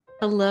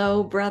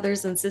Hello,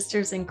 brothers and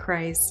sisters in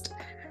Christ.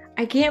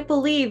 I can't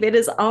believe it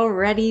is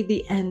already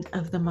the end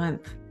of the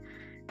month.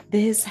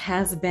 This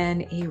has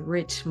been a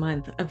rich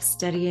month of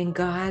studying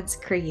God's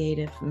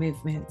creative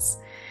movements.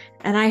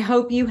 And I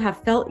hope you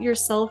have felt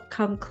yourself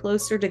come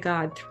closer to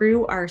God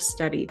through our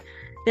study.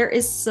 There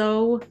is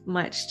so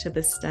much to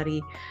this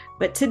study.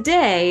 But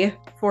today,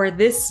 for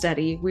this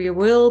study, we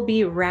will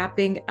be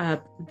wrapping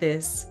up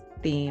this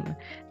theme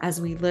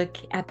as we look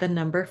at the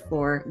number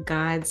 4,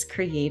 God's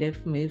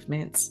creative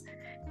movements.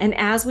 And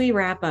as we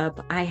wrap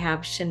up, I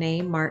have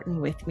Shanae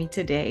Martin with me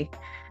today.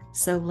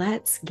 So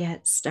let's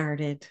get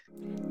started.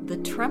 The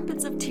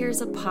Trumpets of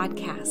Tears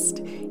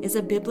podcast is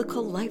a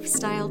biblical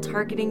lifestyle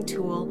targeting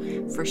tool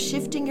for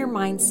shifting your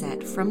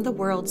mindset from the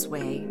world's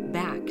way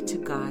back to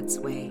God's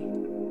way.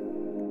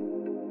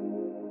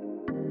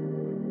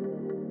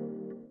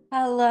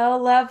 Hello,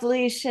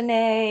 lovely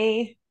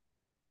Shanae.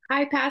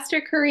 Hi, Pastor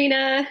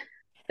Karina.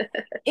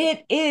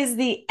 It is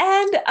the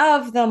end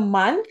of the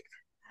month.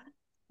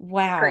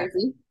 Wow.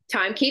 Crazy.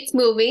 Time keeps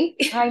moving.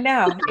 I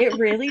know, it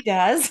really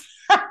does.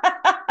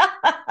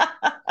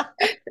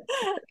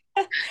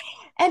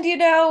 And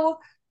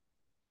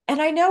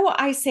and I know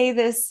I say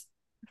this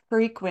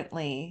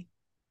frequently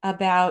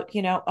about,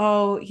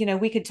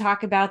 we could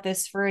talk about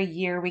this for a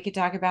year. We could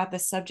talk about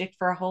this subject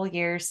for a whole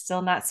year,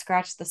 still not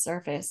scratch the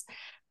surface.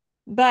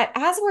 But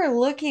as we're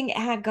looking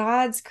at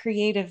God's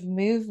creative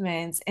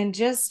movements and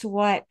just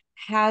what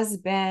has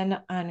been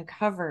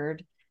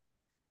uncovered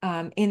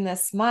in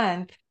this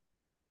month,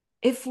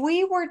 if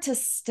we were to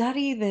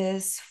study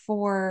this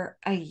for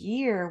a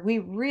year, we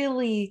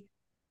really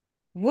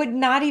would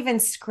not even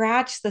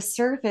scratch the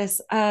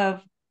surface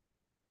of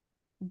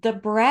the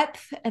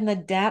breadth and the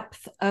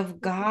depth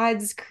of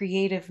God's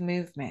creative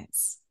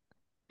movements.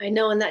 I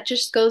know, and that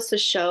just goes to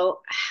show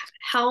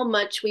how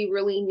much we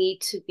really need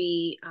to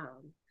be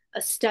a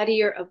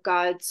studier of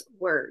God's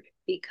word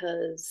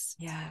because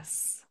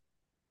Yes.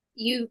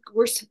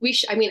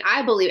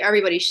 I believe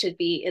everybody should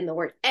be in the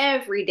word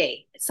every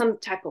day, some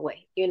type of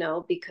way,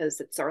 because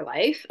it's our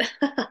life.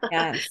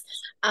 Yes.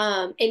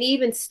 And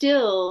even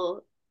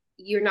still,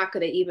 you're not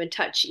going to even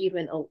touch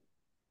even a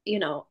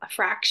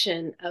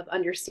fraction of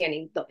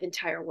understanding the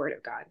entire word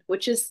of God,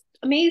 which is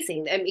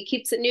amazing. I mean, it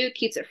keeps it new,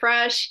 keeps it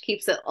fresh,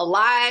 keeps it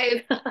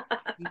alive.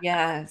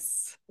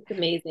 Yes. It's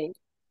amazing.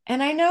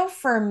 And I know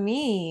for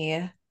me,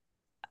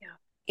 Yeah.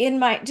 in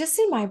my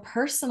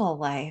personal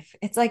life,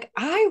 it's like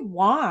I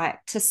want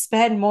to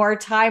spend more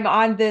time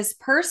on this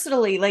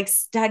personally, like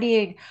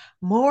studying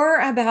more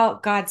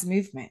about God's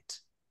movement.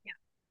 Yeah.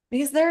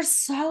 Because there's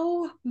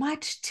so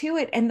much to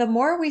it. And the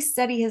more we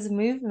study his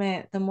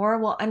movement, the more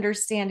we'll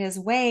understand his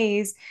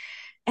ways,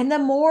 and the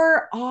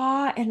more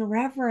awe and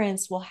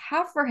reverence we'll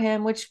have for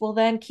him, which will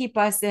then keep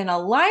us in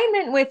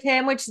alignment with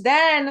him, which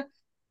then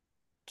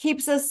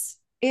keeps us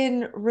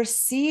in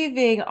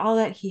receiving all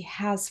that he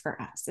has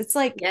for us. It's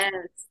like, Yes.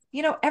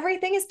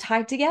 everything is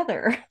tied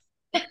together.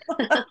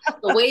 The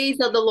ways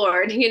of the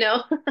Lord.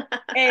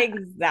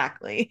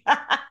 Exactly.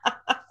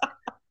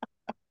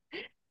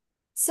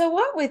 So,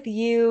 what with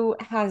you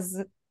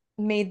has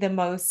made the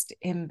most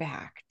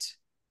impact?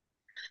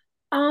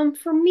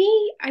 For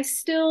me,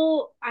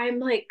 I'm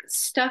like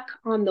stuck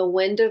on the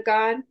wind of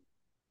God,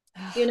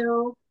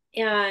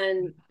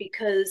 and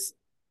because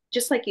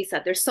just like you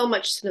said, there's so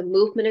much to the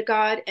movement of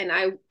God, and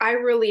I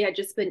really had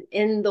just been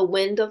in the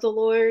wind of the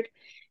Lord,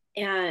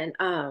 and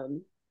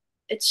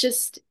it's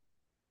just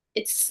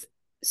it's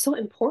so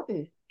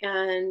important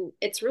and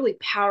it's really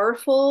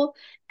powerful.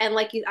 And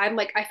I'm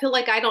like, I feel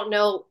like I don't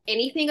know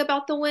anything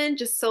about the wind,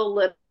 just so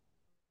little.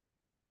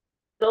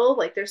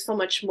 Like there's so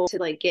much more to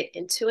like get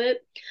into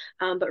it,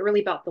 but really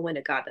about the wind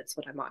of God. That's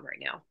what I'm on right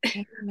now.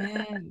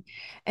 Amen.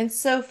 And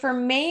so, for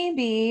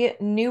maybe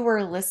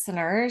newer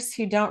listeners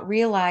who don't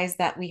realize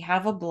that we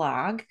have a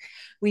blog,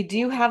 we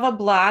do have a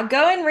blog.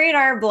 Go and read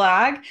our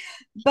blog.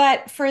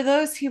 But for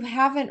those who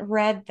haven't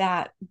read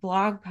that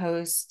blog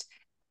post,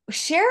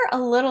 share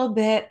a little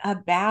bit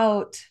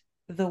about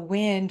the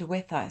wind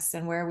with us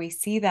and where we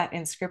see that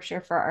in scripture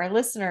for our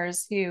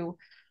listeners who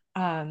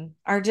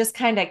are just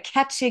kind of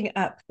catching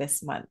up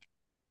this month.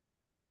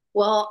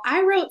 Well,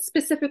 I wrote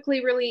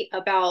specifically really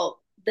about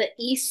the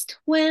east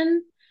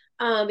wind,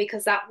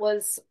 because that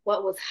was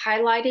what was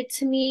highlighted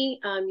to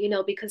me.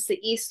 Because the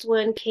east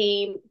wind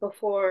came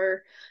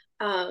before,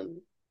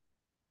 um,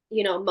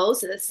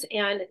 Moses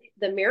and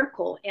the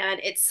miracle,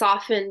 and it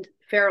softened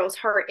Pharaoh's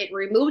heart. It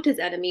removed his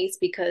enemies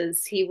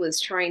because he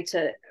was trying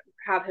to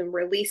have him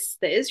release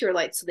the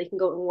Israelites so they can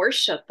go and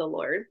worship the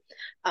Lord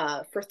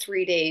for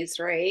 3 days,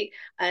 right?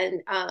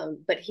 And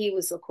but he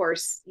was, of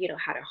course,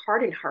 had a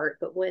hardened heart.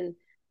 But when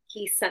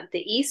he sent the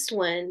east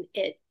wind,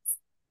 it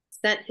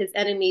sent his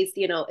enemies,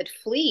 it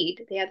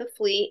fled. They had to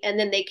flee, and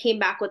then they came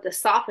back with a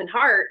softened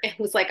heart and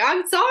was like,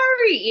 "I'm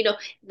sorry."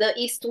 The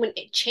east wind,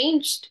 it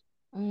changed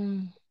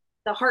Mm.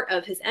 the heart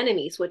of his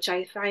enemies, which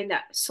I find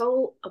that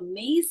so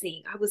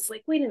amazing. I was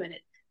like, wait a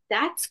minute,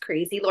 that's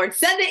crazy. Lord,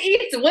 send the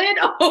east wind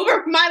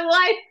over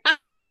my life.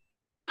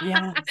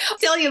 Yes. I'll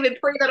tell you, I've been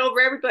praying that over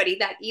everybody,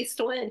 that east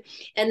wind.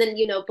 And then,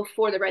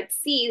 before the Red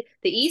Sea,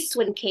 the east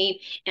wind came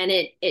and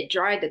it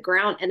dried the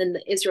ground. And then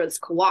the Israelites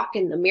could walk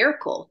in the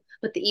miracle.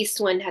 But the east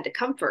wind had to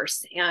come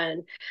first.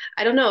 And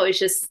I don't know,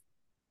 it's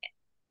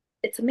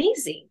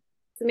amazing.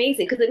 It's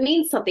amazing because it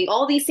means something.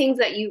 All these things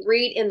that you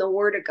read in the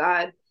Word of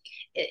God,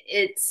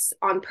 it's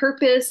on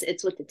purpose,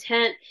 it's with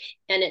intent,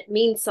 and it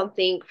means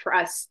something for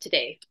us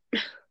today.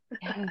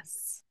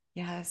 Yes.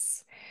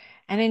 Yes.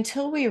 And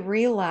until we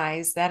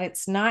realize that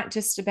it's not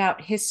just about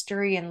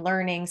history and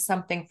learning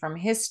something from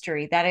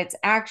history, that it's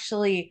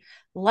actually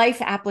life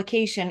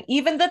application,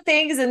 even the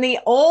things in the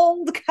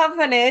old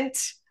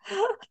covenant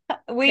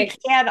we Okay.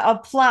 can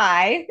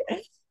apply,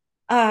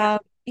 Yeah.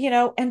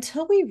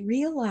 until we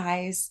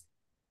realize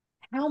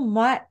how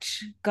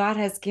much God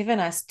has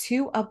given us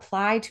to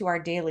apply to our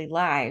daily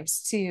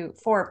lives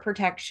for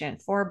protection,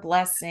 for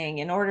blessing,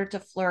 in order to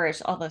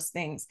flourish, all those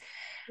things.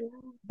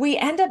 We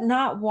end up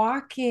not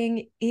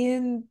walking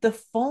in the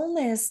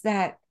fullness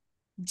that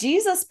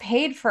Jesus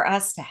paid for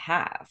us to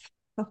have.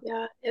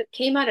 Yeah, it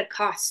came at a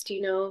cost,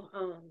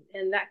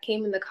 and that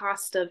came in the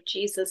cost of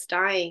Jesus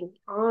dying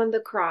on the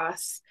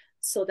cross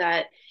so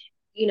that,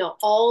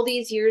 all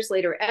these years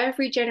later,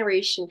 every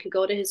generation could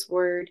go to his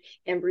word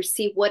and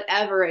receive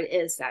whatever it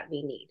is that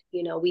we need.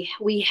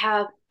 We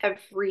have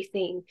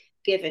everything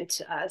given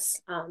to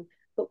us.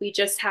 But we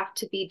just have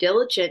to be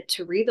diligent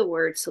to read the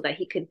word so that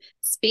he can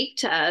speak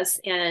to us.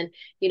 And,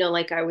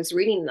 like I was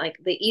reading, like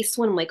the east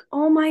wind, I'm like,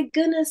 oh my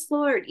goodness,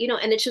 Lord,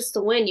 and it's just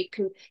the wind.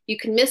 You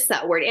can miss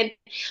that word. And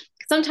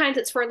sometimes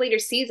it's for later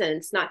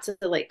seasons, not to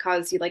like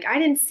cause you like, I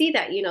didn't see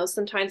that,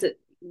 sometimes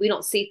we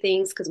don't see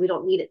things because we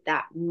don't need it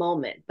that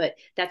moment. But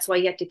that's why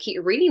you have to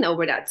keep reading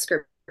over that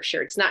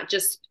scripture. It's not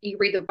just you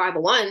read the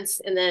Bible once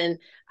and then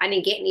I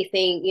didn't get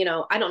anything,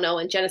 I don't know,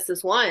 in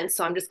Genesis 1.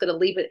 So I'm just going to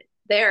leave it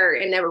there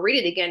and never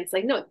read it again. It's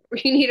like, no,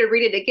 you need to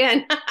read it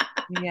again.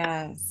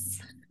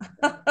 Yes.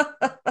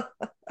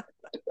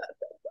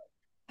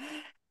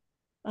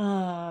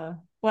 Well,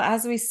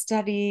 as we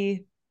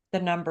study the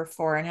number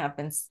 4 and have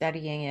been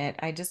studying it,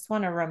 I just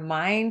want to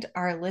remind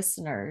our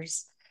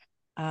listeners.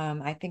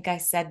 I think I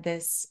said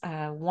this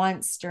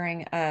once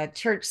during a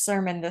church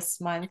sermon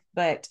this month,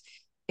 but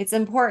it's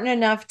important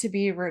enough to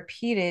be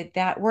repeated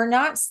that we're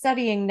not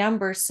studying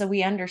numbers so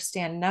we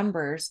understand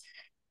numbers.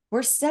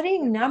 We're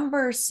studying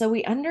numbers so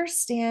we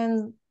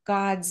understand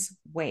God's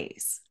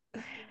ways,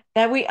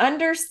 that we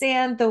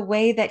understand the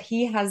way that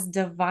he has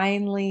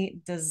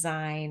divinely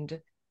designed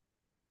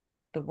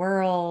the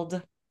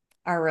world,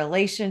 our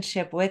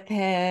relationship with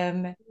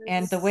him,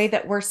 and the way Yes.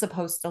 that we're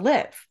supposed to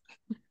live.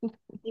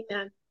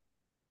 Amen.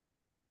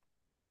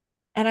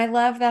 And I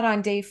love that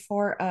on day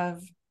 4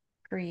 of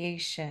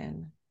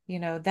creation,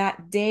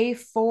 that day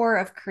 4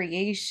 of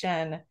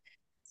creation,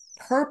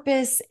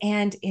 purpose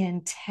and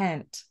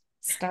intent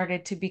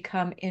started to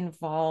become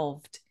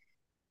involved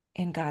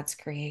in God's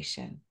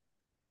creation.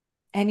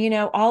 And,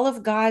 all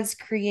of God's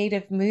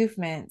creative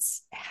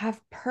movements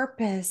have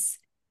purpose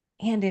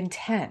and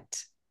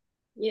intent.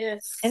 And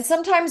Yes.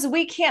 sometimes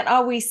we can't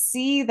always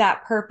see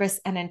that purpose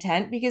and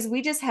intent because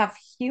we just have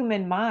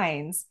human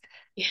minds.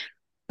 Yeah.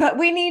 But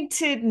we need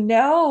to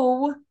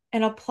know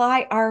and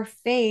apply our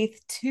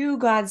faith to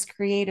God's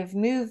creative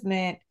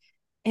movement,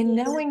 and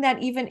Yes. knowing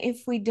that even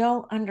if we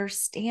don't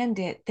understand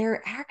it,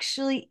 there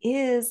actually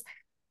is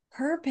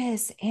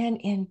purpose and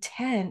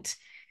intent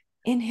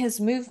in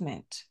his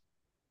movement.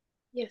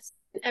 Yes.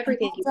 And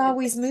Everything he God's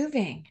always does.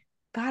 moving.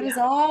 God is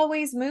Yeah.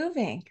 always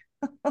moving.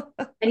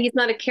 And he's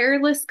not a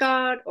careless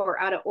God or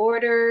out of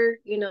order.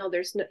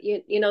 There's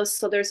no,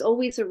 so there's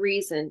always a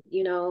reason,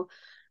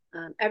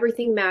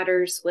 everything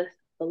matters with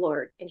the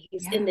Lord and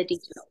he's in the Yes.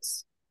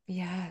 details.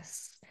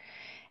 Yes.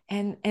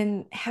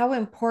 And how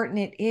important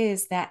it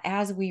is that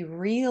as we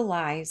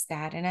realize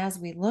that and as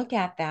we look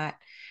at that,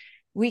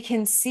 we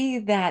can see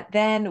that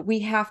then we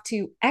have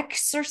to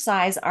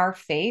exercise our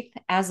faith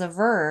as a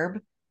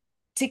verb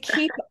to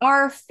keep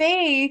our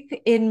faith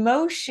in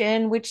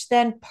motion, which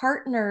then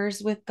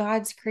partners with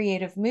God's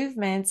creative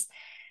movements.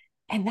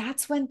 And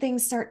that's when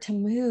things start to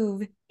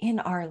move in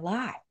our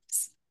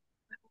lives,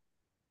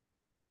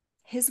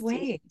 his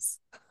ways.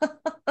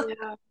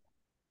 Yeah,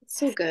 it's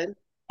so good.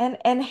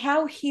 And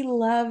how he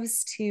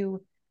loves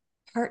to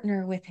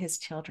partner with his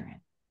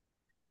children.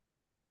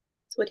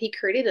 It's what he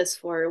created us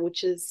for,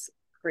 which is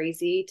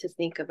crazy to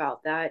think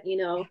about that,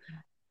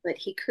 but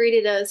he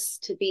created us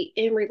to be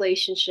in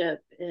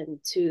relationship and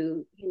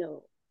to,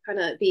 kind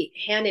of be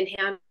hand in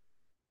hand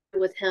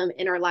with him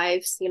in our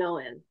lives,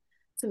 and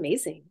it's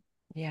amazing.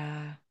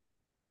 Yeah.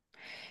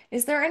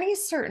 Is there any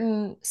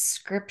certain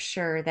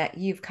scripture that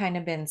you've kind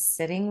of been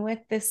sitting with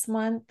this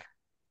month?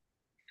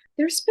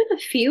 There's been a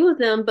few of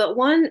them, but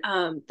one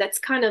that's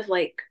kind of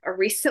like a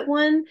recent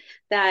one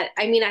that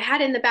I mean I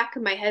had in the back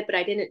of my head, but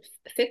I didn't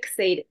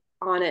fixate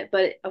on it.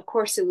 But of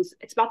course,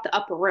 it's about the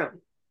upper room,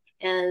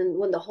 and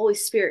when the Holy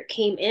Spirit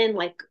came in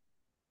like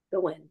the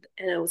wind,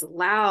 and it was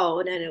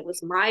loud, and it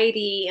was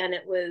mighty, and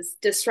it was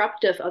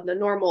disruptive of the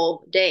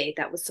normal day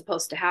that was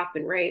supposed to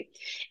happen, right?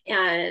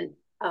 And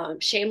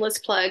shameless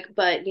plug,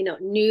 but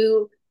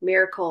New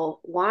Miracle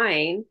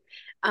Wine.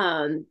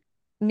 Um,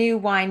 New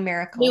wine New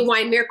miracles.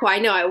 Wine Miracle. I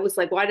know. I was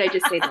like, why did I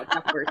just say that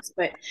backwards?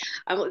 But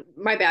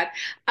my bad.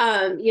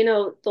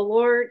 The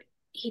Lord,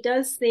 He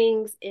does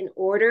things in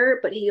order,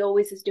 but He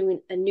always is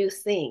doing a new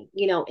thing,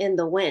 in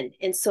the wind.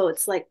 And so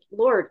it's like,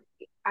 Lord,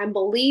 I'm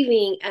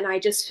believing, and I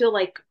just feel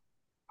like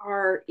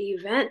our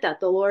event that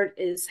the Lord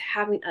is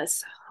having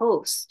us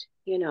host,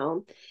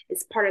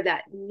 is part of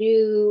that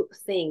new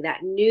thing,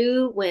 that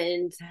new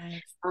wind,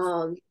 Yes.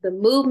 the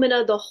movement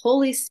of the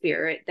Holy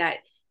Spirit that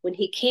when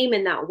he came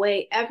in that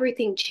way,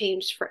 everything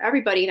changed for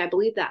everybody. And I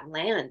believe that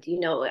land,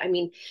 I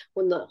mean,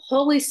 when the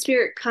Holy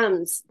Spirit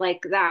comes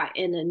like that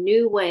in a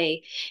new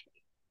way,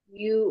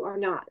 you are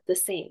not the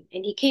same.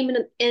 And he came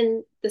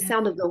in the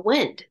sound of the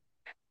wind.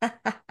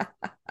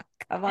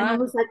 Come And I on.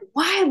 was like,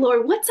 why,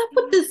 Lord, what's up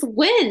with this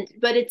wind?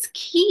 But it's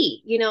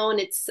key, and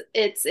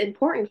it's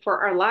important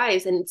for our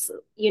lives. And it's,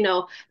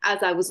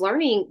 as I was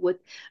learning with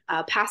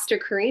Pastor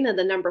Karina,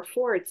 the number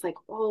 4, it's like,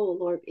 oh,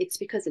 Lord, it's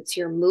because it's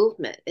your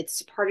movement.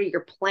 It's part of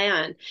your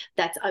plan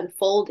that's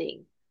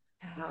unfolding.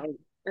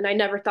 And I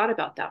never thought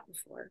about that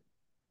before.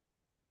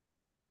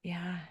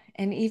 Yeah.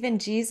 And even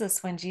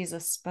Jesus, when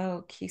Jesus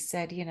spoke, he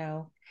said,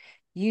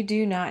 you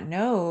do not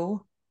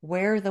know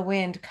where the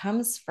wind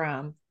comes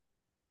from,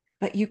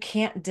 but you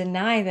can't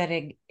deny that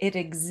it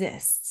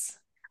exists.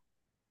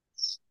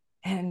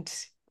 And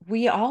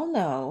we all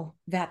know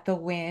that the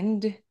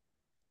wind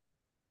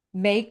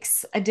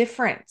makes a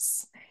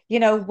difference.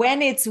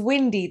 When it's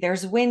windy,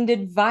 there's wind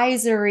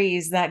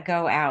advisories that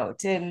go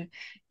out, and,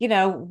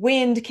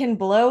 wind can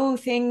blow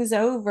things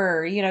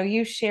over.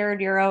 You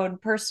shared your own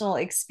personal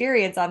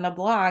experience on the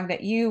blog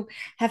that you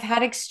have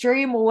had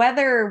extreme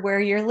weather where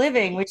you're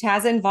living, which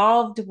has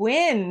involved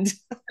wind.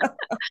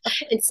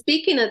 And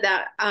speaking of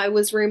that, I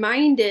was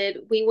reminded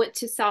we went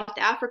to South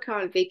Africa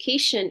on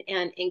vacation,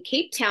 and in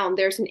Cape Town,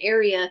 there's an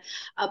area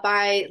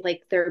by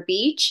like their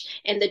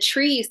beach, and the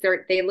trees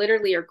they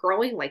literally are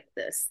growing like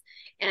this,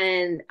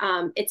 and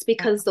it's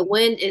because the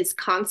wind is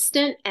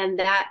constant and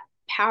that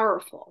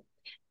powerful.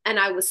 And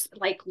I was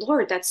like,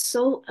 Lord, that's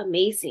so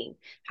amazing.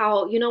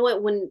 How you know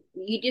what when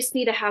you just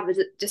need to have a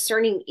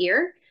discerning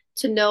ear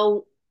to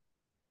know,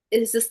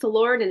 is this the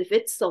Lord? And if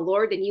it's the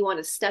Lord, then you want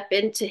to step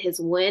into his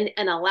wind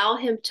and allow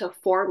him to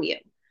form you,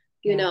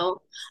 you Yeah.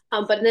 know?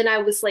 But then I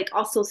was like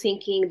also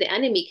thinking the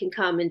enemy can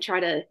come and try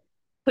to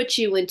put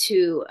you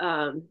into,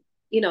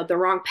 the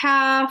wrong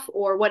path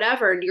or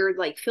whatever. And you're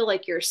like, feel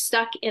like you're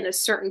stuck in a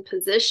certain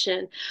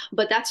position,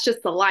 but that's just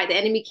a lie. The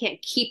enemy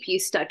can't keep you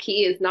stuck.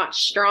 He is not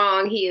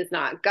strong. He is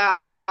not God.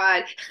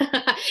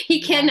 He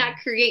Yeah. cannot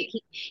create.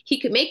 He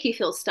could make you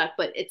feel stuck,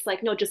 but it's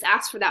like, no, just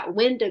ask for that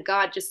wind of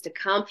God just to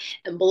come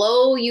and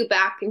blow you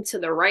back into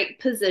the right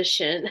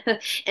position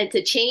and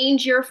to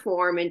change your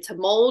form and to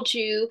mold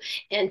you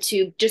and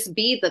to just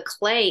be the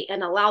clay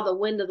and allow the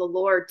wind of the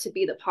Lord to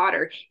be the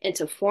potter and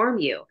to form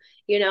you.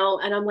 And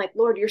I'm like,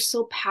 Lord, you're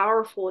so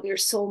powerful and you're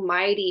so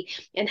mighty,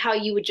 and how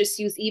you would just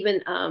use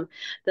even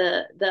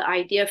the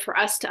idea for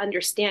us to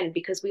understand,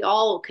 because we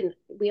all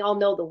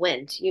know the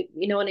wind. You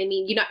know what I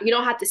mean? You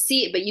don't have to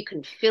see it, but you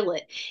can feel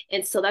it.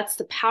 And so that's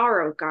the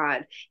power of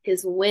God.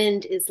 His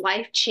wind is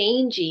life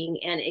changing,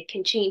 and it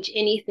can change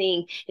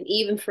anything. And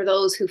even for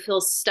those who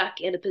feel stuck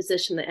in a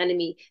position the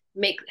enemy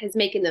is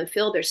making them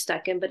feel they're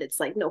stuck in, but it's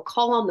like, no,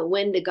 call on the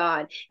wind of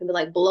God and be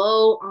like,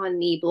 blow on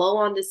me, blow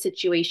on this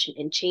situation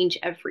and change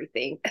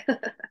everything.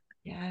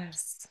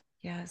 Yes.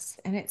 Yes.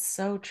 And it's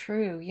so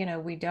true.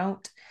 We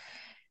don't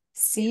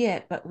see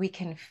it, but we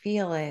can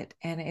feel it.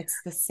 And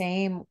it's the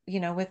same,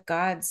 with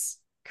God's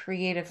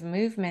creative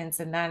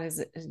movements. And that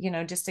is,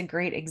 just a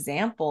great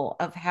example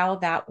of how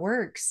that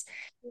works,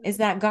 is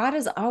that God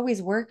is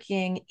always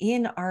working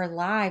in our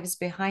lives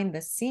behind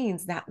the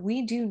scenes that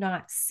we do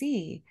not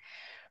see.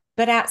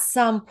 But at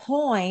some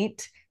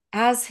point,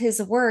 as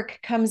his work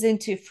comes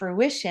into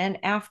fruition,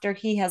 after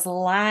he has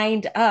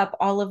lined up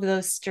all of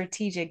those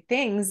strategic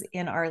things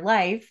in our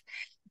life,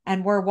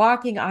 and we're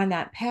walking on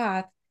that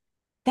path,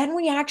 then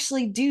we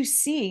actually do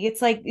see.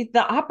 It's like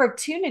the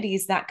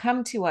opportunities that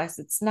come to us,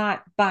 it's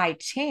not by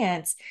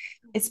chance.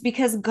 It's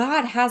because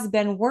God has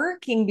been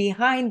working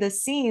behind the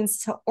scenes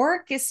to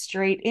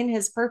orchestrate in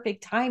his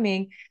perfect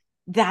timing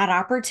that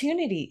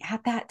opportunity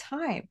at that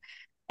time.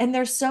 And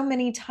there's so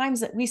many times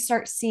that we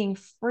start seeing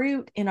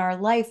fruit in our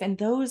life, and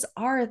those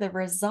are the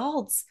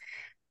results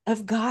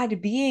of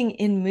God being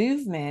in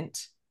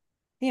movement,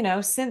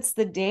 since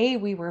the day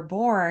we were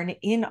born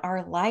in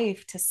our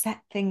life, to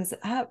set things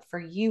up for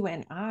you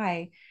and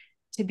I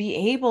to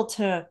be able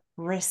to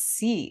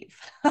receive.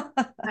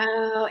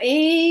 Oh,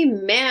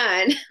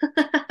 amen.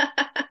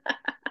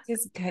 It's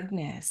his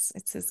goodness.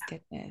 It's his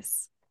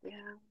goodness.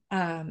 Yeah.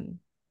 Um,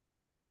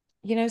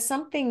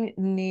 something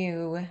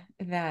new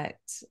that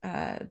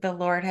the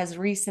Lord has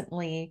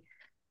recently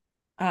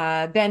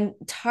been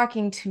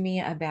talking to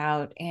me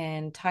about,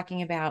 and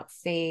talking about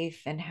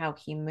faith and how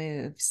he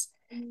moves.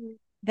 Mhm.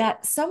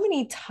 That so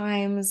many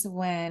times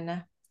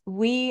when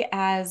we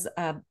as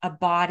a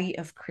body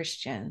of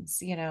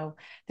Christians,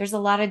 there's a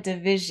lot of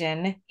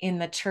division in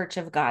the church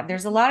of God.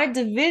 There's a lot of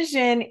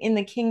division in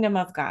the kingdom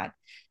of God,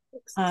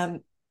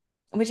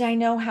 which I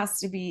know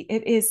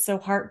it is so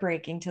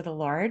heartbreaking to the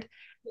Lord.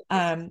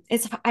 I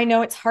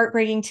know it's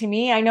heartbreaking to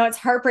me. I know it's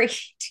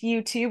heartbreaking to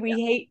you too. We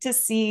hate to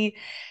see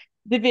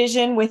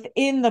division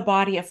within the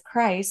body of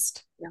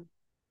Christ. Yeah.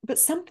 But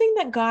something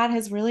that God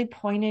has really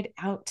pointed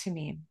out to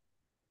me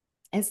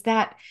is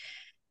that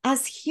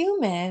as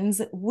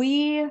humans,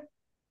 we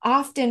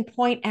often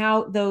point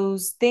out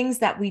those things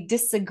that we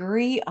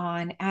disagree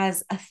on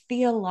as a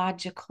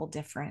theological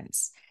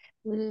difference.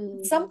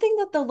 Something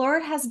that the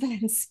Lord has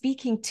been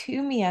speaking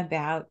to me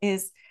about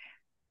is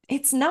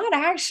it's not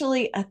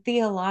actually a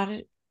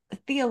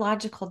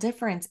theological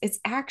difference. It's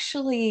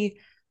actually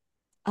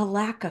a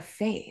lack of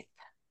faith.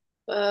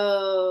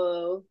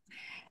 Oh.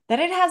 That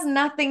it has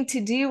nothing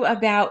to do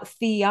about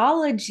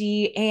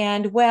theology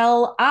and,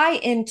 well, I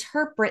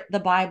interpret the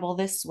Bible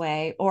this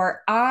way,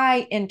 or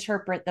I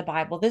interpret the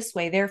Bible this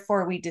way,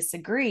 therefore we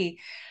disagree.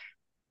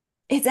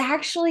 It's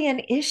actually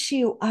an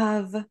issue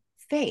of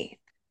faith.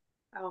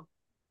 Oh.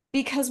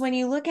 Because when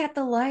you look at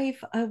the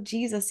life of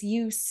Jesus,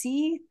 you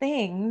see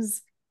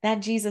things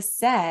that Jesus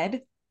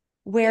said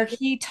where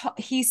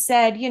he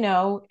said,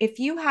 if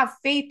you have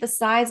faith the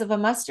size of a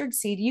mustard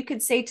seed, you could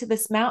say to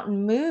this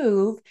mountain,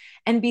 move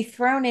and be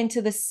thrown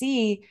into the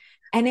sea,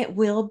 and it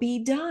will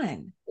be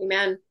done.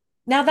 Amen.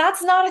 Now,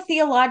 that's not a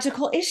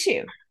theological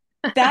issue.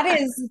 That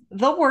is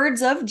the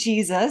words of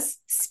Jesus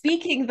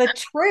speaking the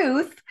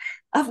truth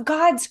of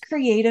God's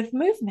creative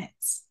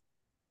movements.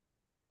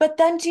 But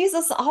then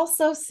Jesus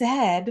also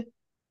said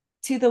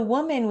to the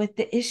woman with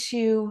the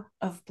issue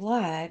of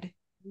blood,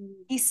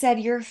 he said,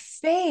 your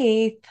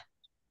faith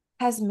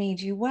has made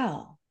you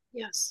well.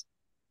 Yes.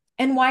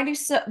 And why do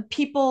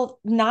people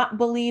not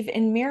believe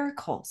in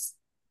miracles?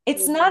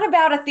 It's not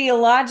about a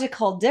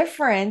theological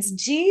difference.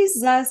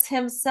 Jesus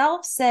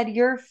himself said,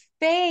 your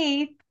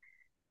faith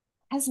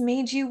has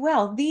made you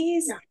well.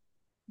 These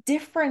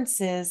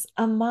differences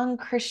among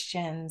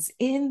Christians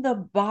in the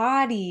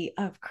body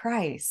of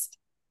Christ,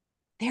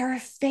 there are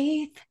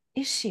faith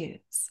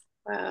issues.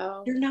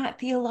 Wow. They're not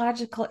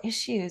theological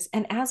issues.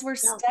 And as we're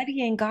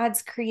studying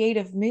God's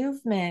creative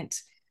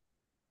movement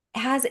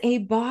as a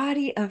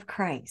body of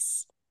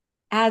Christ,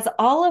 as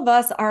all of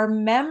us are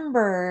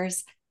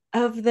members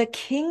of the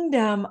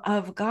kingdom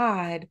of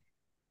God,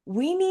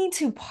 we need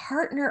to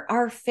partner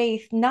our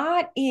faith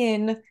not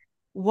in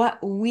what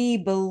we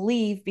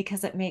believe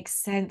because it makes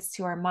sense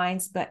to our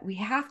minds, but we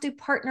have to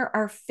partner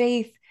our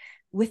faith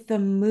with the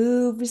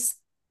moves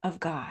of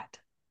God.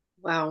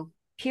 Wow.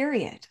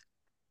 Period.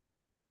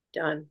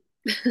 Done.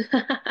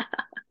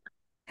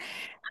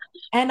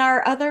 And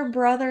our other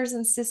brothers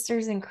and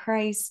sisters in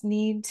Christ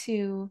need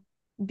to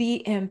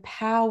be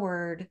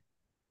empowered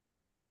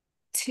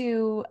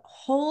to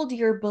hold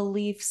your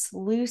beliefs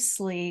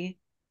loosely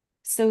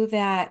so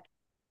that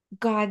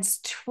God's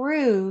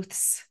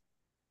truths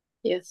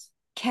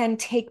can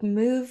take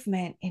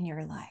movement in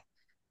your life.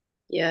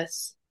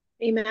 Yes.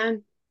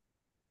 Amen.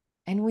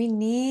 And we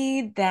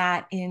need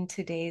that in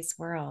today's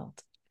world.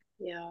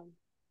 Yeah,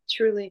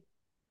 truly.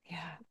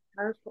 Yeah.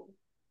 Powerful.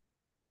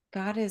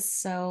 God is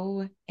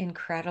so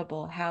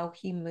incredible how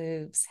he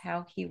moves,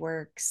 how he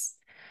works,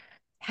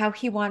 how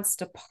he wants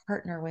to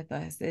partner with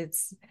us. It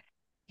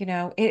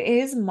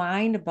is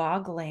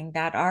mind-boggling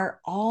that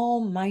our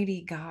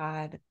almighty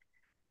God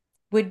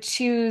would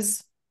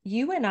choose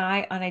you and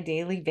I on a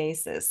daily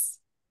basis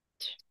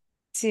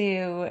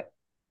to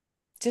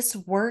just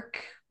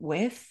work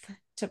work.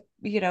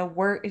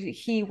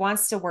 He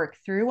wants to work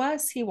through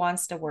us. He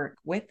wants to work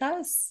with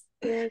us.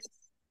 Yes.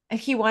 And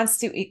he wants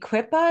to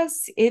equip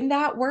us in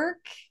that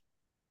work.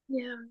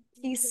 Yeah.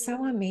 He's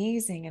so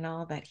amazing in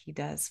all that he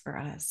does for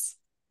us.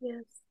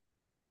 Yes.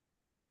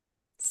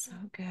 So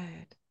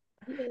good.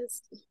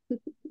 Yes.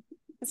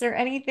 Is there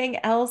anything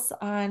else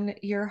on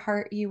your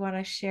heart you want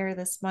to share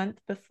this month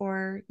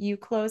before you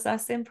close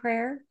us in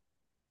prayer?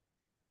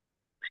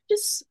 I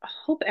just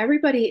hope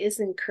everybody is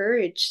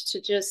encouraged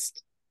to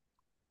just,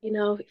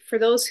 for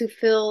those who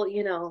feel,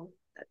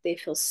 that they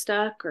feel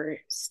stuck or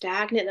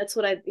stagnant. That's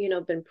what I've,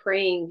 been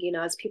praying,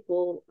 as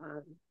people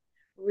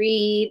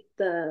read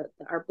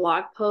our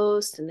blog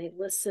post and they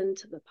listen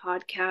to the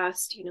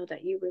podcast,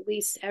 that you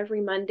release every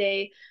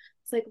Monday.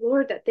 It's like,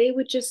 Lord, that they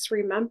would just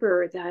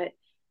remember that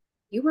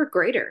you are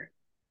greater.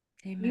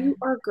 Amen. You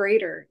are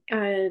greater.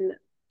 And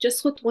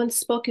just with one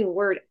spoken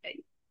word,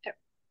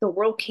 the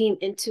world came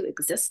into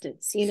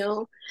existence,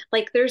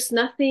 like there's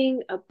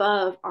nothing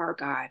above our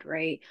God,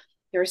 right?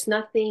 There's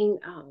nothing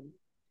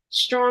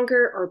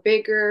stronger or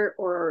bigger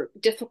or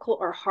difficult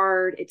or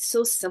hard. It's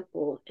so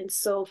simple. And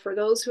so for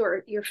those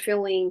you're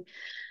feeling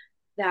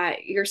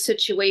that your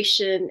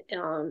situation,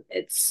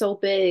 it's so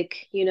big,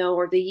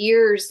 or the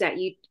years that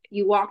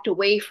you walked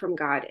away from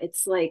God,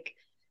 it's like,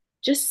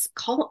 just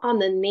call on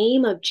the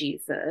name of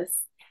Jesus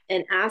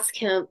and ask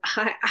him,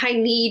 I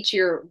need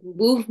your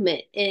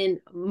movement in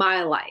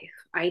my life.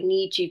 I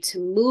need you to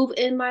move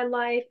in my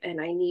life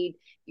and I need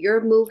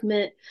your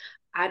movement.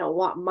 I don't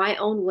want my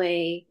own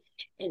way.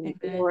 And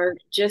Amen. Lord,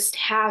 just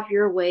have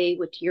your way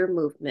with your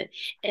movement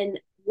and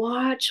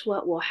watch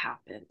what will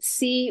happen.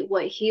 See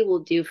what he will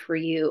do for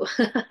you.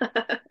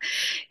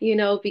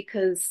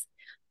 Because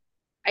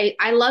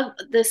I love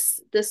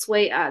this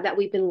way that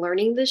we've been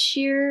learning this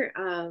year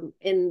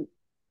in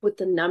with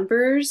the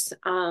numbers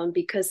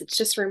because it's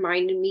just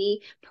reminded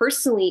me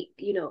personally,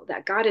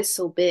 that God is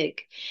so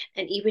big,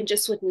 and even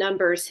just with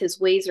numbers, His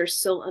ways are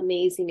so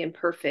amazing and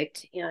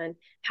perfect, and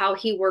how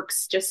He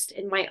works just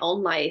in my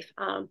own life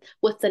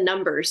with the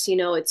numbers.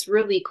 It's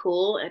really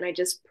cool, and I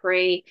just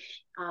pray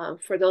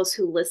for those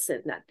who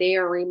listen that they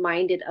are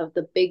reminded of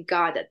the big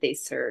God that they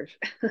serve.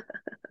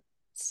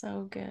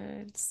 So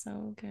good.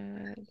 So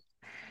good.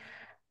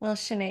 Well,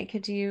 Shanae,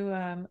 could you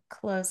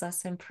close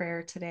us in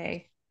prayer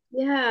today?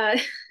 Yeah.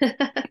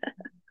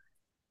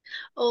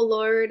 Oh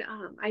Lord,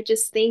 I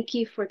just thank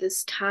you for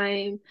this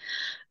time.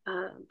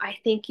 I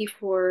thank you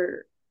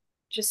for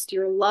just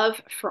your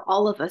love for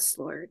all of us,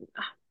 Lord.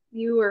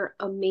 You are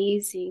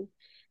amazing.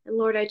 And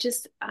Lord, I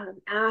just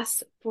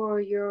ask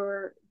for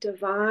your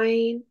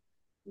divine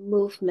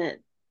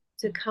movement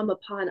to come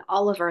upon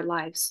all of our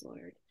lives,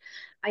 Lord.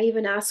 I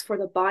even ask for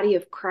the body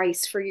of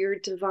Christ, for your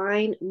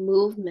divine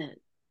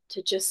movement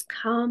to just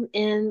come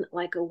in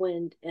like a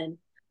wind and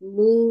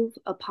move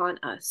upon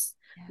us.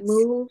 Yes.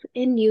 Move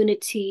in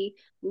unity,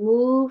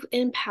 move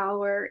in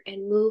power,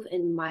 and move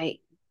in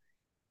might.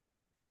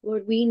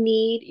 Lord, we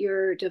need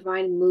your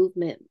divine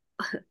movement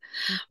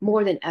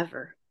more than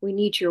ever. We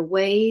need your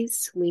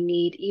ways. We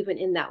need, even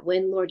in that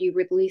wind, Lord, you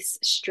release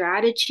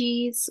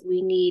strategies.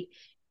 We need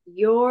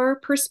your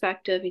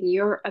perspective and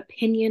your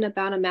opinion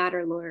about a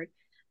matter, Lord,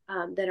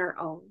 than our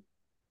own.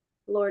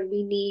 Lord,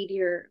 we need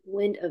your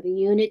wind of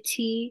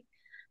unity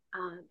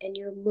and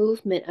your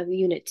movement of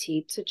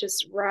unity to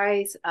just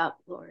rise up,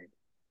 Lord.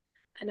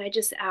 And I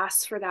just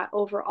ask for that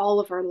over all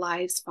of our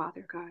lives,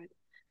 Father God.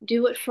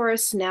 Do it for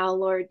us now,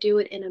 Lord. Do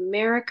it in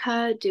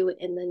America. Do it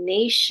in the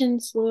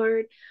nations,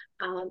 Lord.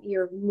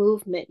 Your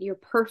movement, your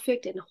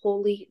perfect and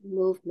holy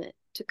movement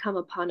to come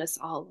upon us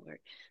all, Lord,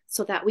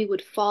 so that we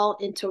would fall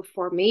into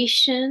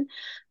formation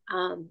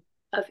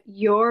of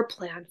your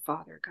plan,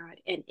 Father God,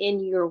 and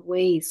in your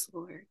ways,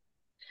 Lord.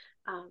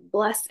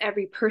 Bless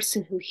every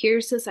person who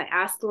hears this. I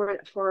ask,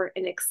 Lord, for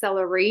an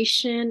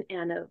acceleration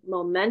and a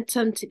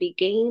momentum to be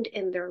gained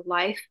in their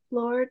life,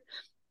 Lord,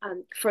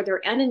 for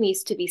their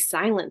enemies to be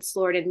silenced,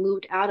 Lord, and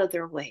moved out of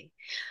their way,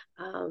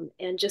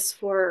 and just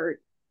for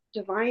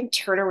divine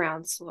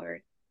turnarounds,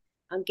 Lord.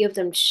 Give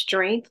them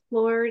strength,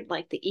 Lord,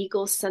 like the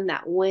eagles send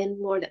that wind,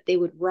 Lord, that they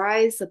would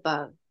rise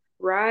above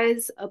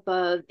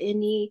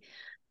any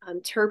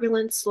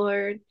turbulence,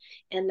 Lord,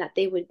 and that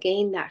they would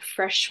gain that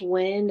fresh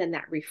wind and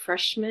that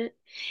refreshment.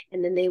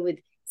 And then they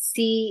would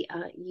see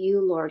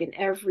you, Lord, in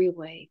every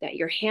way, that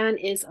your hand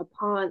is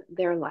upon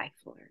their life,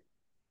 Lord.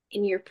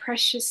 In your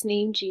precious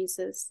name,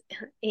 Jesus,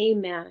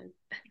 amen.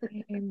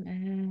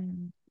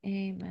 Amen.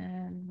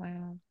 Amen.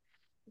 Wow.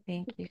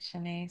 Thank you,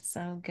 Shanae.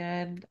 So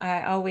good.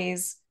 I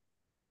always,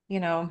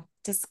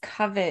 just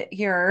covet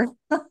your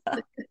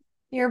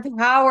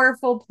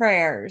powerful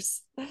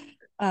prayers.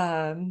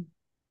 Um,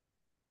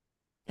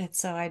 and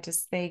so I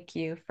just thank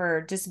you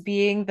for just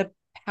being the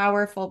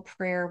powerful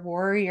prayer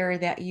warrior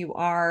that you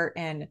are,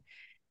 and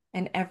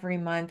every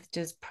month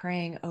just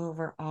praying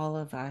over all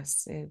of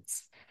us.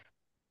 It's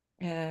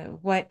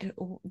what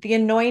the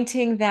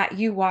anointing that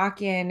you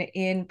walk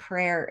in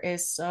prayer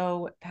is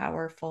so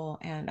powerful,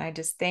 and I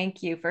just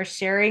thank you for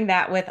sharing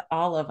that with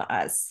all of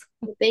us.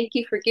 Thank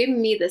you for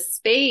giving me the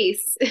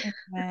space.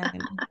 Amen.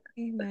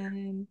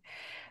 Amen.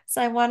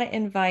 So I want to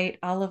invite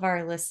all of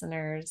our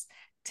listeners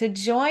to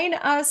join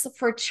us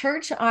for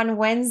church on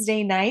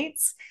Wednesday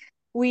nights.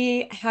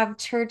 We have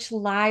church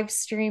live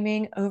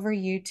streaming over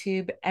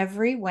YouTube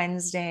every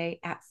Wednesday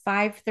at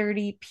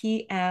 5:30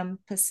 p.m.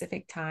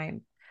 Pacific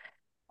time.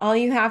 All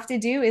you have to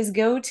do is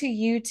go to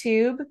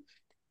YouTube,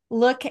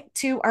 look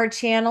to our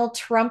channel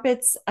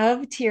Trumpets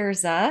of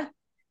Tirza,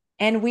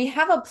 and we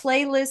have a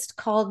playlist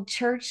called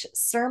Church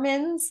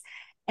Sermons.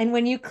 And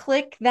when you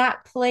click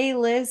that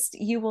playlist,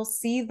 you will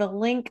see the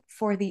link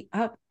for the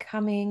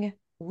upcoming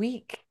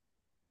week.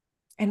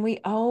 And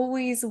we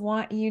always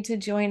want you to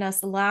join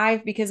us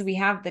live because we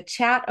have the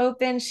chat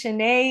open.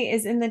 Shanae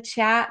is in the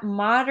chat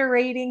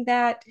moderating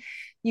that.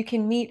 You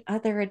can meet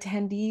other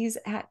attendees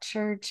at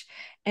church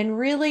and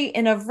really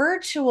in a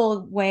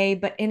virtual way,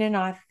 but in an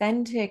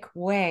authentic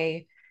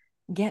way,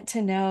 get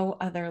to know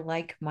other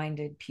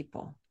like-minded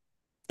people.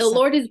 The So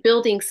Lord is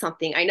building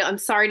something. I know, I'm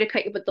sorry to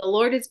cut you, but the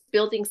Lord is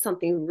building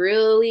something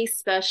really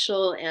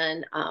special,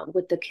 and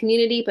with the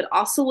community, but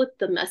also with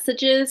the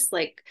messages.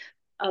 Like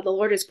the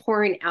Lord is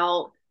pouring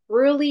out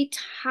really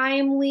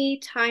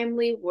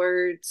timely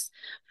words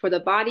for the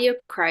body of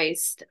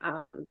Christ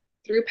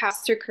through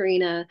Pastor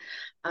Karina.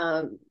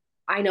 Um,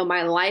 I know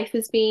my life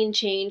is being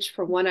changed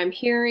from what I'm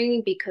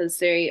hearing because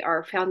they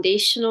are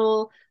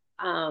foundational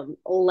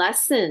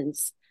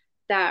lessons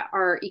that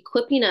are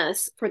equipping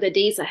us for the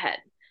days ahead.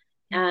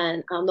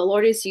 And the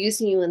Lord is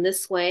using you in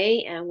this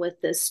way and with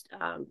this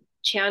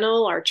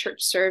channel, our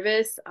church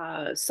service.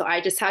 So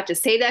I just had to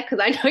say that because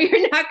I know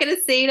you're not going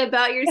to say it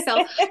about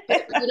yourself.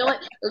 But you know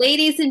what,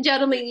 ladies and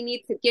gentlemen, you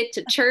need to get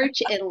to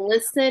church and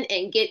listen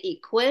and get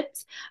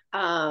equipped,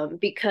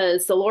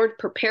 because the Lord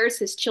prepares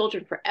his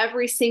children for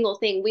every single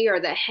thing. We are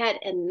the head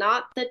and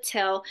not the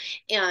tail.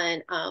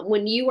 And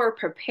when you are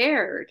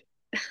prepared,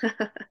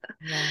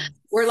 Yes.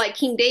 we're like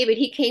King David.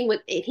 He came with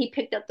it. He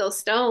picked up those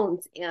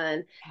stones,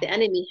 and the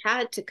enemy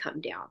had to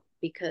come down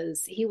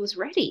because he was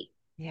ready.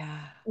 Yeah.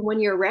 And when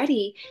you're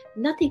ready,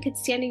 nothing could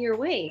stand in your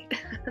way.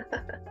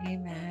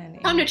 Amen.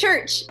 Come to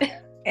church.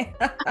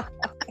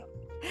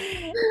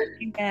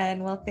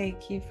 Amen. Well,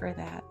 thank you for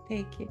that.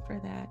 Thank you for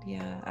that.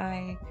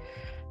 Yeah,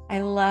 I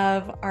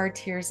love our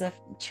Tears of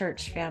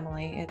Church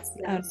family. It's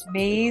an Yes.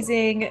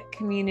 amazing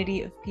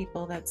community of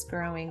people that's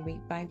growing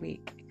week by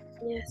week.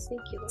 Yes, thank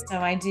you, Lord. So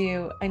I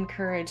do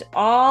encourage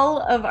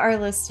all of our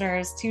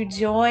listeners to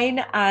join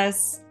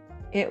us.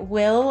 It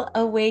will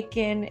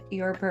awaken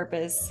your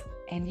purpose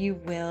and you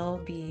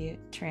will be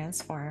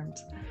transformed.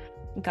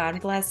 God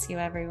bless you,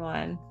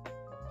 everyone.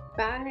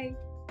 Bye.